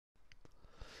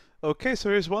Okay, so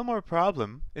here's one more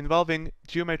problem involving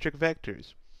geometric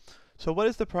vectors. So what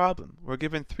is the problem? We're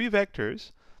given three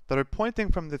vectors that are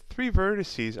pointing from the three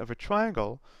vertices of a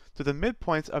triangle to the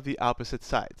midpoints of the opposite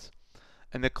sides.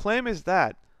 And the claim is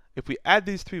that if we add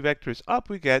these three vectors up,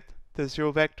 we get the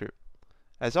zero vector.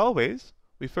 As always,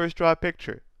 we first draw a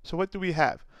picture. So what do we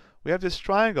have? We have this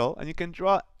triangle, and you can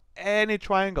draw any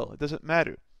triangle. It doesn't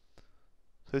matter.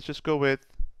 So let's just go with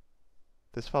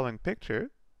this following picture.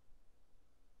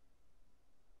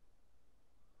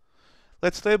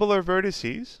 Let's label our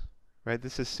vertices, right?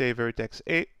 This is, say, vertex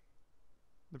A,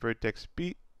 vertex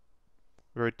B,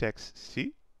 vertex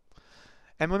C.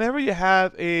 And whenever you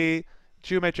have a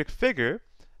geometric figure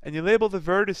and you label the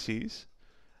vertices,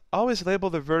 always label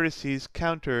the vertices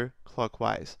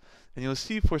counterclockwise. And you'll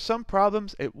see for some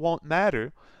problems it won't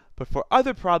matter, but for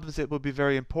other problems it will be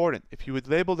very important. If you would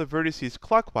label the vertices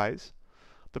clockwise,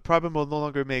 the problem will no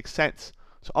longer make sense.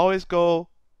 So always go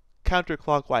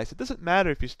counterclockwise. It doesn't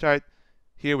matter if you start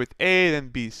here with A, then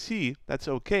B, C, that's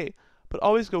okay, but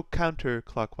always go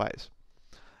counterclockwise.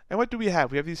 And what do we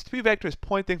have? We have these three vectors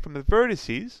pointing from the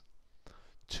vertices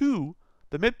to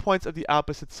the midpoints of the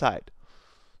opposite side.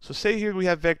 So say here we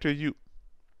have vector u,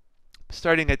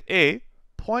 starting at A,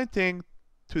 pointing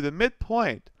to the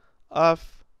midpoint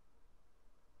of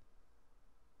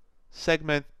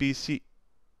segment BC.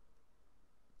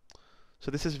 So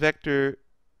this is vector,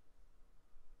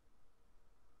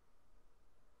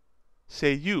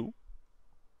 say, u.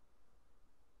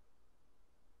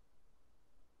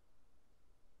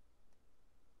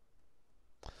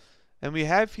 And we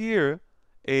have here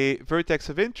a vertex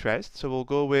of interest, so we'll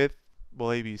go with, well,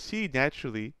 ABC,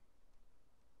 naturally,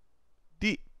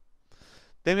 D.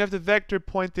 Then we have the vector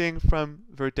pointing from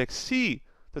vertex C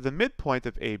to the midpoint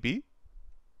of AB.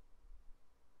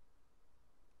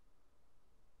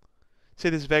 Say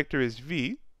this vector is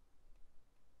V.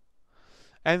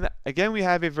 And again, we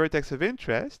have a vertex of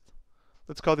interest.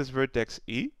 Let's call this vertex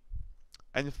E.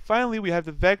 And finally, we have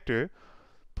the vector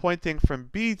pointing from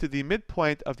B to the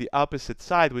midpoint of the opposite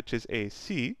side, which is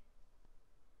AC.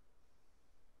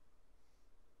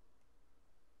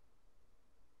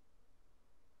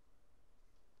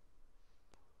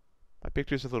 My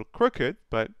picture is a little crooked,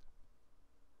 but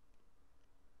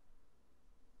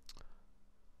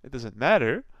it doesn't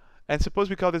matter. And suppose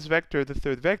we call this vector the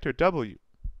third vector, W.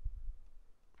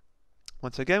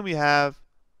 Once again, we have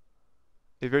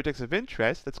a vertex of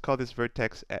interest. Let's call this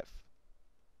vertex F.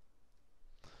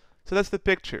 So that's the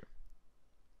picture.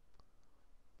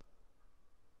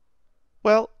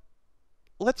 Well,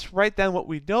 let's write down what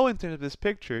we know in terms of this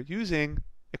picture using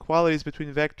equalities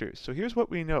between vectors. So here's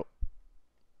what we know.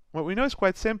 What we know is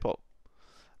quite simple,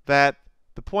 that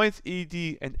the points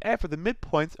ED and F are the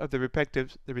midpoints of the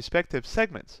respective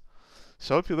segments.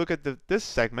 So if you look at this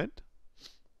segment,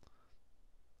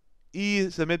 E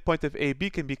is the midpoint of AB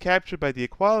can be captured by the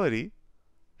equality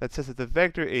that says that the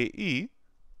vector AE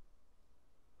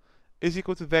is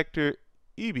equal to vector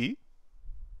EB,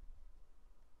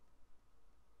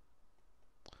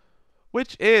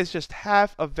 which is just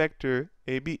half of vector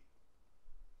AB.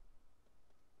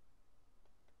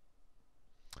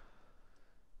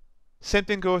 Same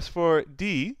thing goes for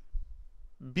D.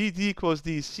 BD equals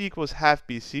DC equals half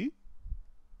BC.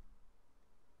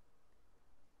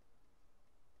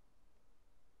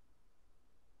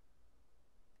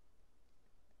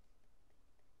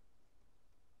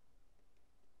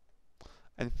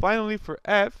 And finally for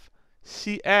F,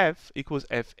 CF equals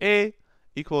FA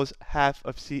equals half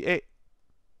of CA.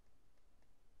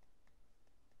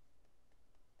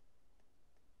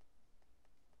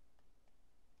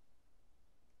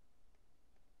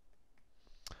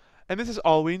 And this is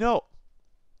all we know.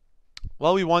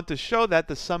 Well, we want to show that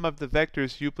the sum of the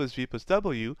vectors u plus v plus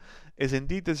w is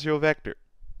indeed the zero vector.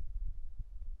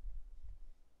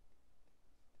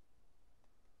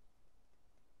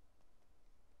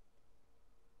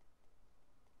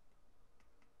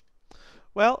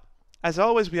 Well, as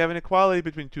always, we have an equality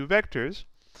between two vectors.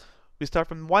 We start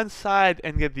from one side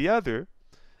and get the other.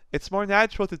 It's more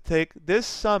natural to take this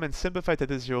sum and simplify to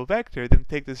the zero vector than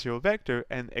take the zero vector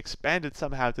and expand it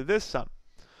somehow to this sum.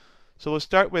 So we'll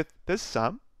start with this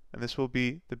sum, and this will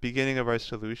be the beginning of our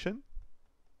solution.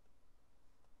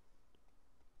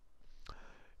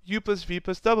 U plus v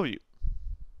plus w.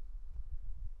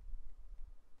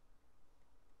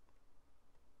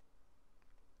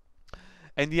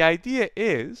 And the idea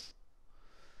is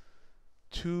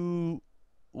to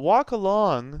walk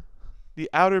along the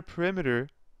outer perimeter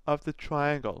of the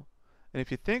triangle. And if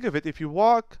you think of it, if you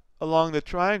walk along the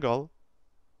triangle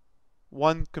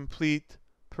one complete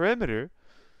perimeter,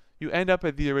 you end up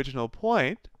at the original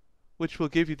point, which will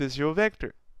give you the zero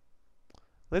vector.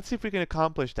 Let's see if we can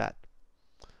accomplish that.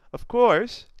 Of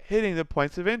course, hitting the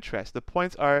points of interest. The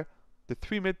points are the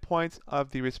three midpoints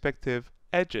of the respective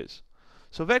edges.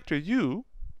 So vector u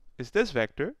is this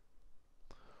vector.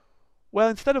 Well,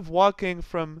 instead of walking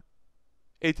from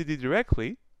a to d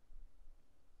directly,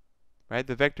 right,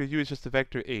 the vector u is just the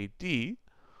vector AD,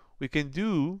 we can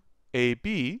do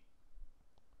AB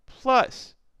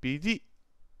plus BD.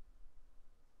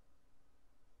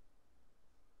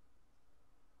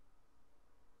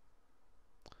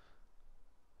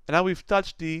 And now we've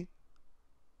touched the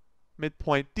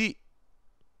midpoint D.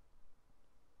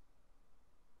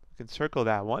 We can circle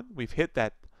that one. We've hit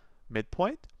that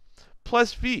midpoint.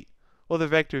 Plus V. Well, the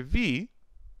vector V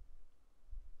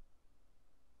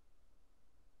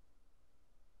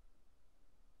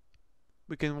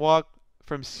we can walk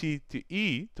from C to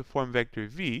E to form vector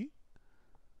V,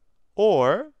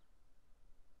 or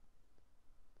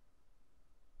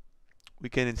we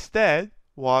can instead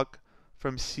walk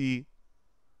from C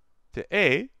to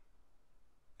A,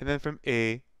 and then from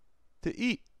A to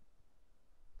E,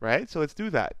 right? So let's do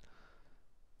that.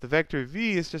 The vector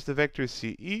V is just the vector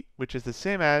CE, which is the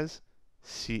same as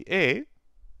CA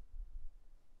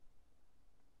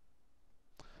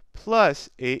plus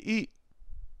AE.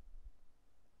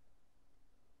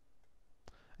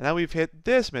 And now we've hit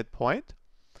this midpoint.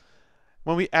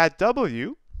 When we add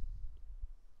W,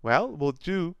 well, we'll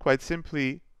do quite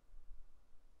simply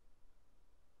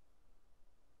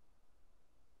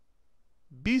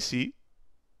BC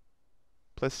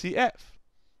plus CF,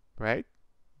 right?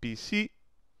 BC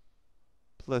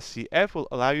plus CF will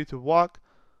allow you to walk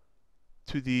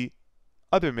to the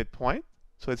other midpoint.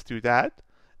 So let's do that.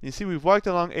 And you see we've walked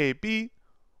along AB,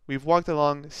 we've walked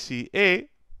along CA, and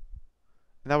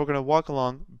now we're going to walk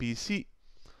along BC.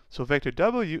 So vector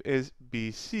W is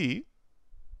BC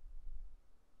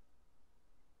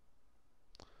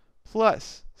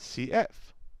plus CF.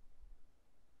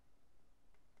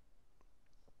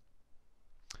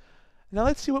 Now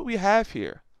let's see what we have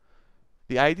here.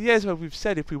 The idea is what we've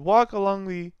said. If we walk along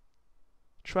the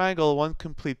triangle one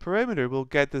complete perimeter, we'll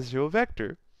get the zero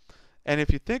vector. And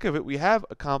if you think of it, we have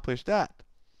accomplished that.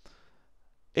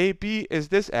 AB is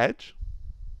this edge.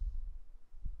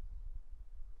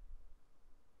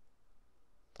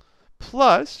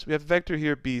 Plus, we have vector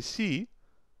here BC,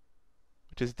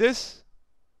 which is this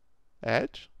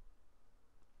edge.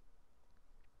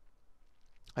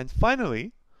 And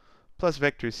finally, plus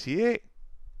vector CA.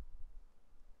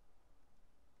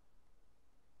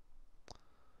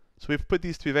 So we've put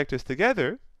these three vectors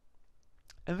together,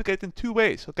 and look at it in two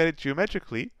ways. Look at it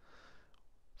geometrically.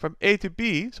 From A to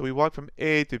B, so we walk from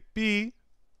A to B,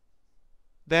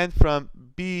 then from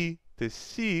B to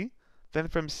C, then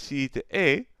from C to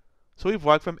A. So we've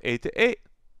walked from A to A.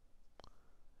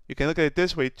 You can look at it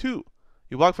this way too.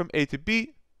 You walk from A to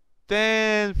B,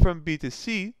 then from B to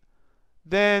C,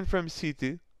 then from C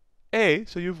to A,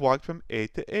 so you've walked from A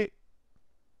to A.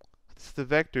 This is the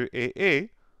vector AA,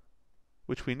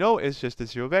 which we know is just a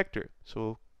zero vector. So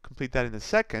we'll complete that in a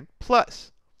second.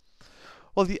 Plus,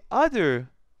 well, the other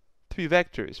three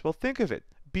vectors, well, think of it.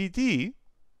 BD,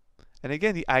 and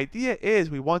again, the idea is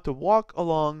we want to walk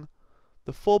along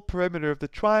the full perimeter of the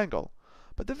triangle.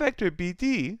 But the vector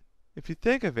BD, if you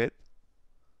think of it,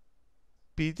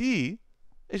 BD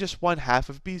is just 1/2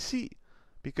 of BC,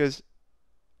 because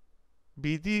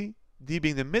BD, D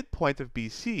being the midpoint of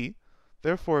BC,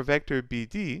 therefore vector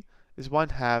BD is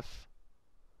 1/2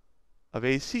 of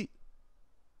AC.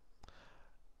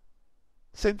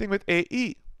 Same thing with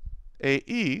AE.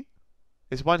 AE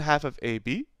is 1/2 of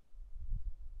AB,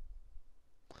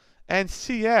 and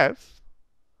CF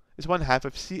is 1/2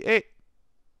 of CA.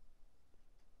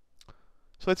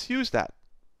 So let's use that.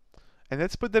 And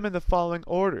let's put them in the following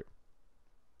order.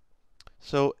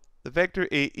 So the vector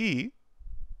AE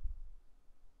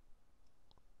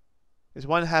is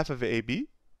 1/2 of AB,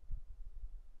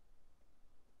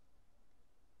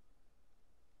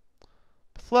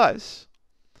 plus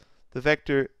the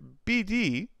vector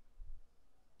BD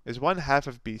is 1/2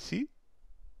 of BC,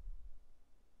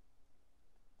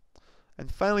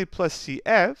 and finally plus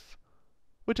CF,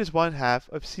 which is 1/2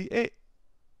 of CA.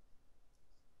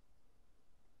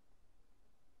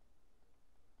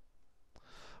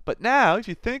 But now, if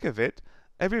you think of it,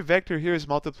 every vector here is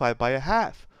multiplied by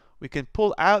 1/2. We can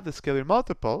pull out the scalar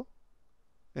multiple,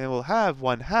 and we'll have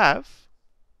 1/2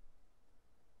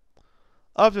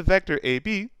 of the vector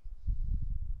AB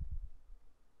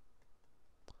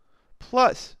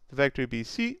plus the vector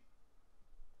BC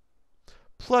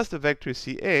plus the vector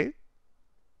CA.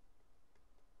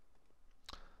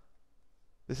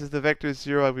 This is the vector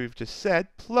 0 we've just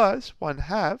said, plus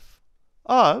 1/2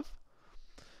 of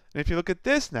And if you look at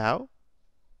this now,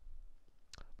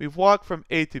 we've walked from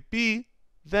A to B,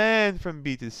 then from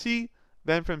B to C,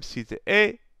 then from C to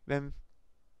A, then,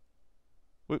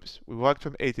 we walked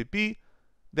from A to B,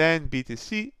 then B to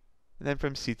C, and then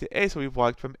from C to A, so we've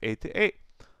walked from A to A.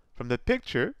 From the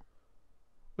picture,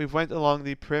 we've went along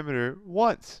the perimeter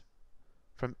once,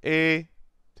 from A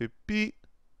to B,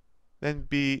 then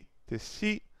B to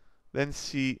C, then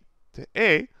C to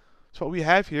A. So what we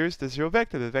have here is the zero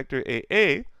vector, the vector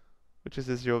AA, which is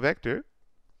the zero vector,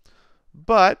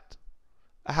 but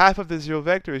a half of the zero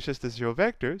vector is just the zero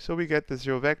vector, so we get the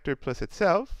zero vector plus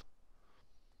itself,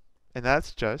 and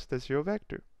that's just the zero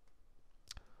vector.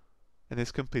 And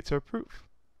this completes our proof.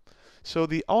 So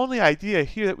the only idea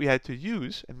here that we had to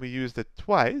use, and we used it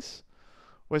twice,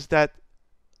 was that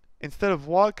instead of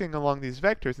walking along these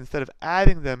vectors, instead of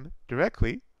adding them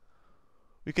directly,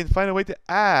 we can find a way to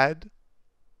add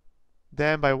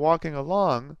them by walking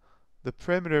along the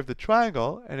perimeter of the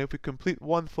triangle, and if we complete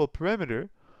one full perimeter,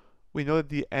 we know that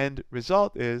the end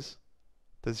result is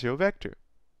the zero vector.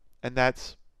 And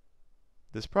that's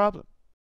this problem.